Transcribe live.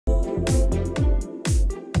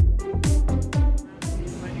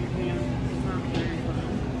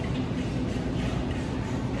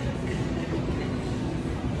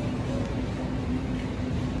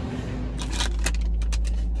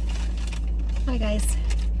Hi guys.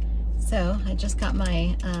 So I just got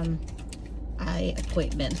my eye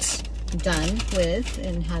appointment done with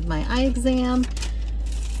and had my eye exam.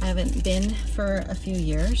 I haven't been for a few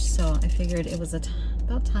years, so I figured it was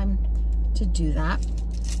about time to do that.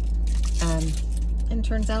 And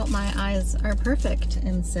turns out my eyes are perfect,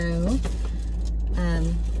 and so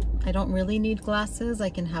I don't really need glasses. I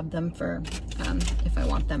can have them for if I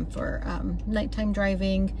want them for nighttime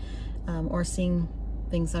driving or seeing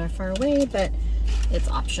things that are far away, but it's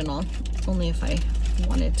optional, only if I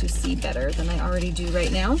wanted to see better than I already do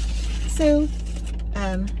right now. So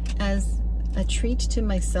as a treat to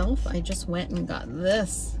myself, I just went and got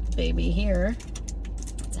this baby here.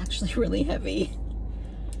 It's actually really heavy.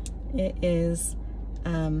 It is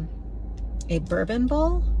a bourbon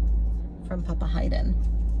ball from Papa Haydn.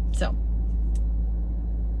 So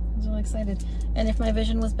I was really excited, and if my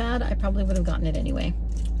vision was bad, I probably would have gotten it anyway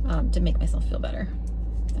to make myself feel better.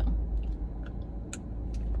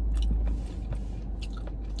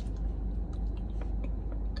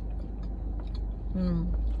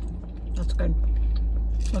 That's good.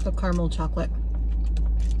 Like a caramel chocolate.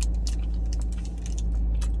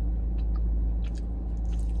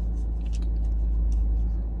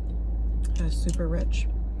 It's super rich.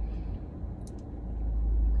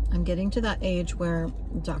 I'm getting to that age where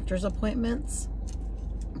doctor's appointments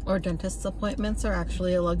or dentist's appointments are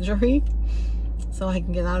actually a luxury. So I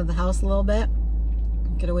can get out of the house a little bit,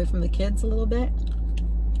 get away from the kids a little bit,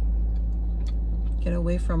 get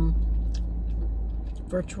away from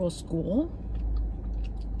virtual school.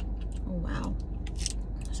 Oh wow,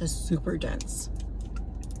 this is super dense.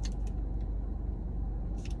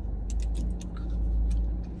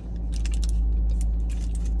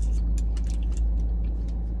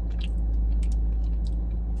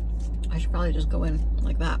 I should probably just go in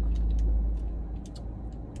like that.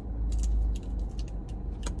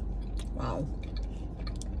 Wow.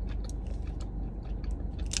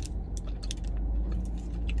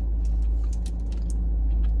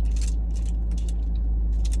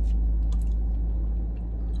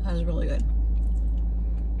 That was really good.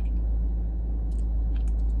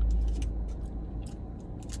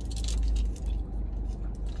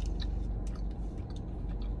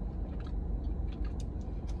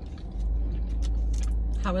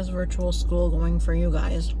 How is virtual school going for you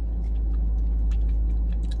guys?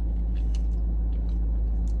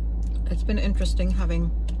 It's been interesting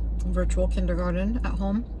having virtual kindergarten at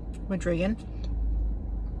home with Dragan.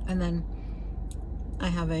 And then I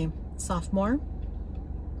have a sophomore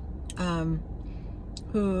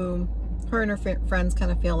who her and her friends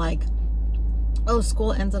kind of feel like, oh,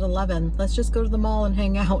 school ends at 11. Let's just go to the mall and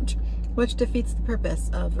hang out, which defeats the purpose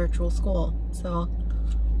of virtual school. So,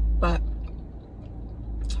 but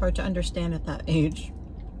it's hard to understand at that age.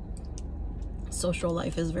 Social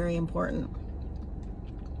life is very important.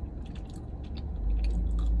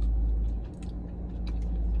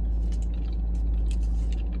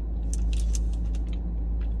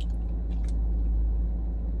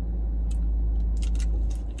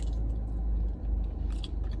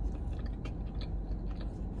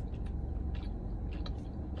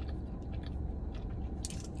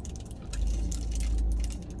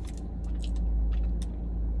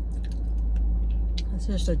 It's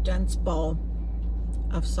just a dense ball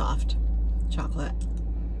of soft chocolate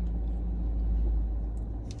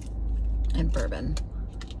and bourbon.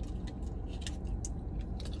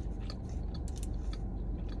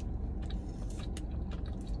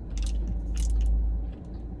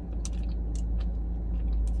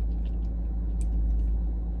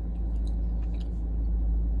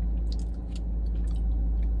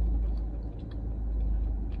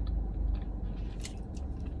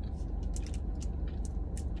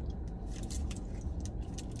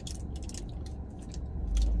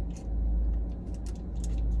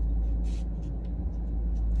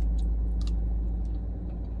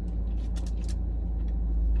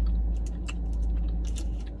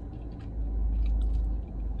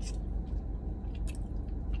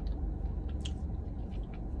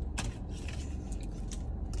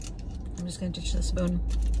 I'm just going to ditch the spoon.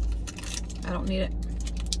 I don't need it.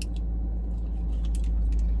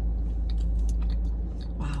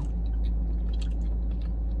 Wow.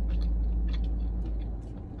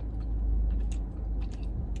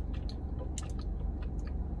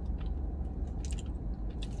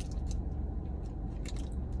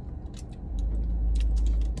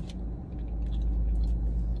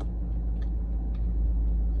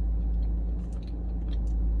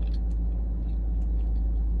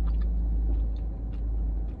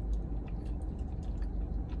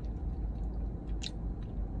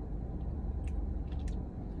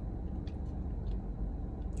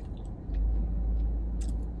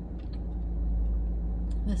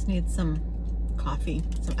 This needs some coffee,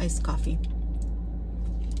 some iced coffee.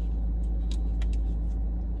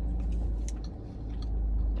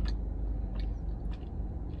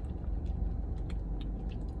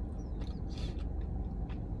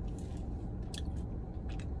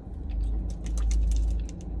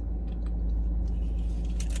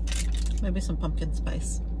 Maybe some pumpkin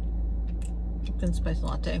spice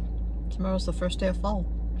latte. Tomorrow's the first day of fall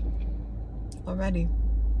already.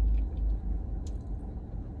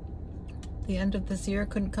 The end of this year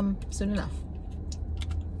couldn't come soon enough.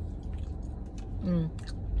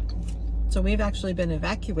 So we've actually been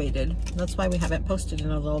evacuated. That's why we haven't posted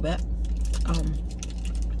in a little bit.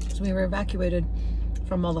 So we were evacuated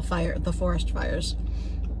from all the forest fires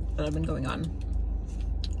that have been going on.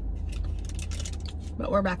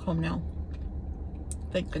 But we're back home now.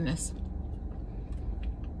 Thank goodness.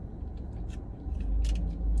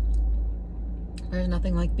 There's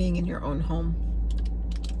nothing like being in your own home.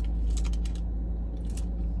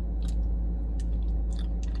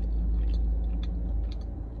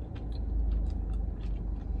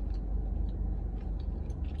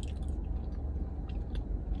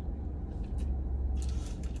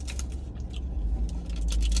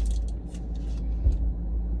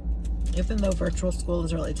 Even though virtual school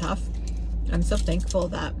is really tough, I'm so thankful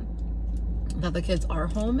that the kids are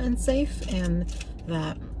home and safe, and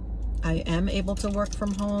that I am able to work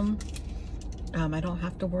from home. I don't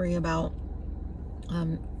have to worry about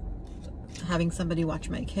having somebody watch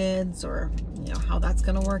my kids, or how that's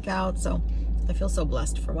going to work out. So I feel so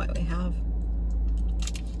blessed for what we have.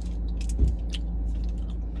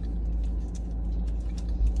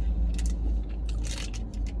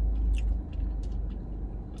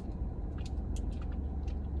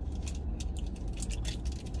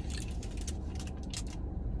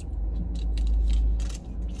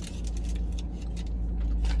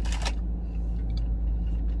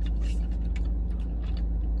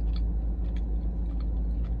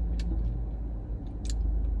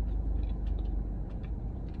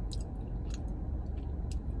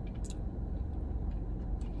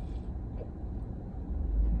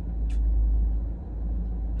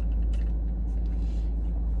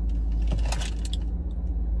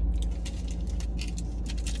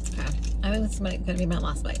 I think this is going to be my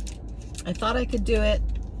last bite. I thought I could do it.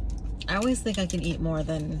 I always think I can eat more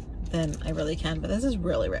than I really can, but this is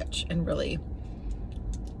really rich and really,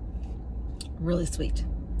 really sweet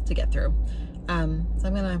to get through. So I'm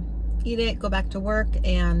going to eat it, go back to work,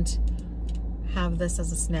 and have this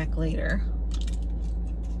as a snack later.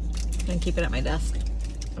 And keep it at my desk.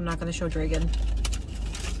 I'm not going to show Dragon.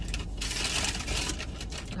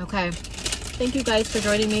 Okay. Thank you guys for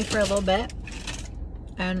joining me for a little bit.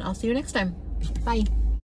 And I'll see you next time. Bye.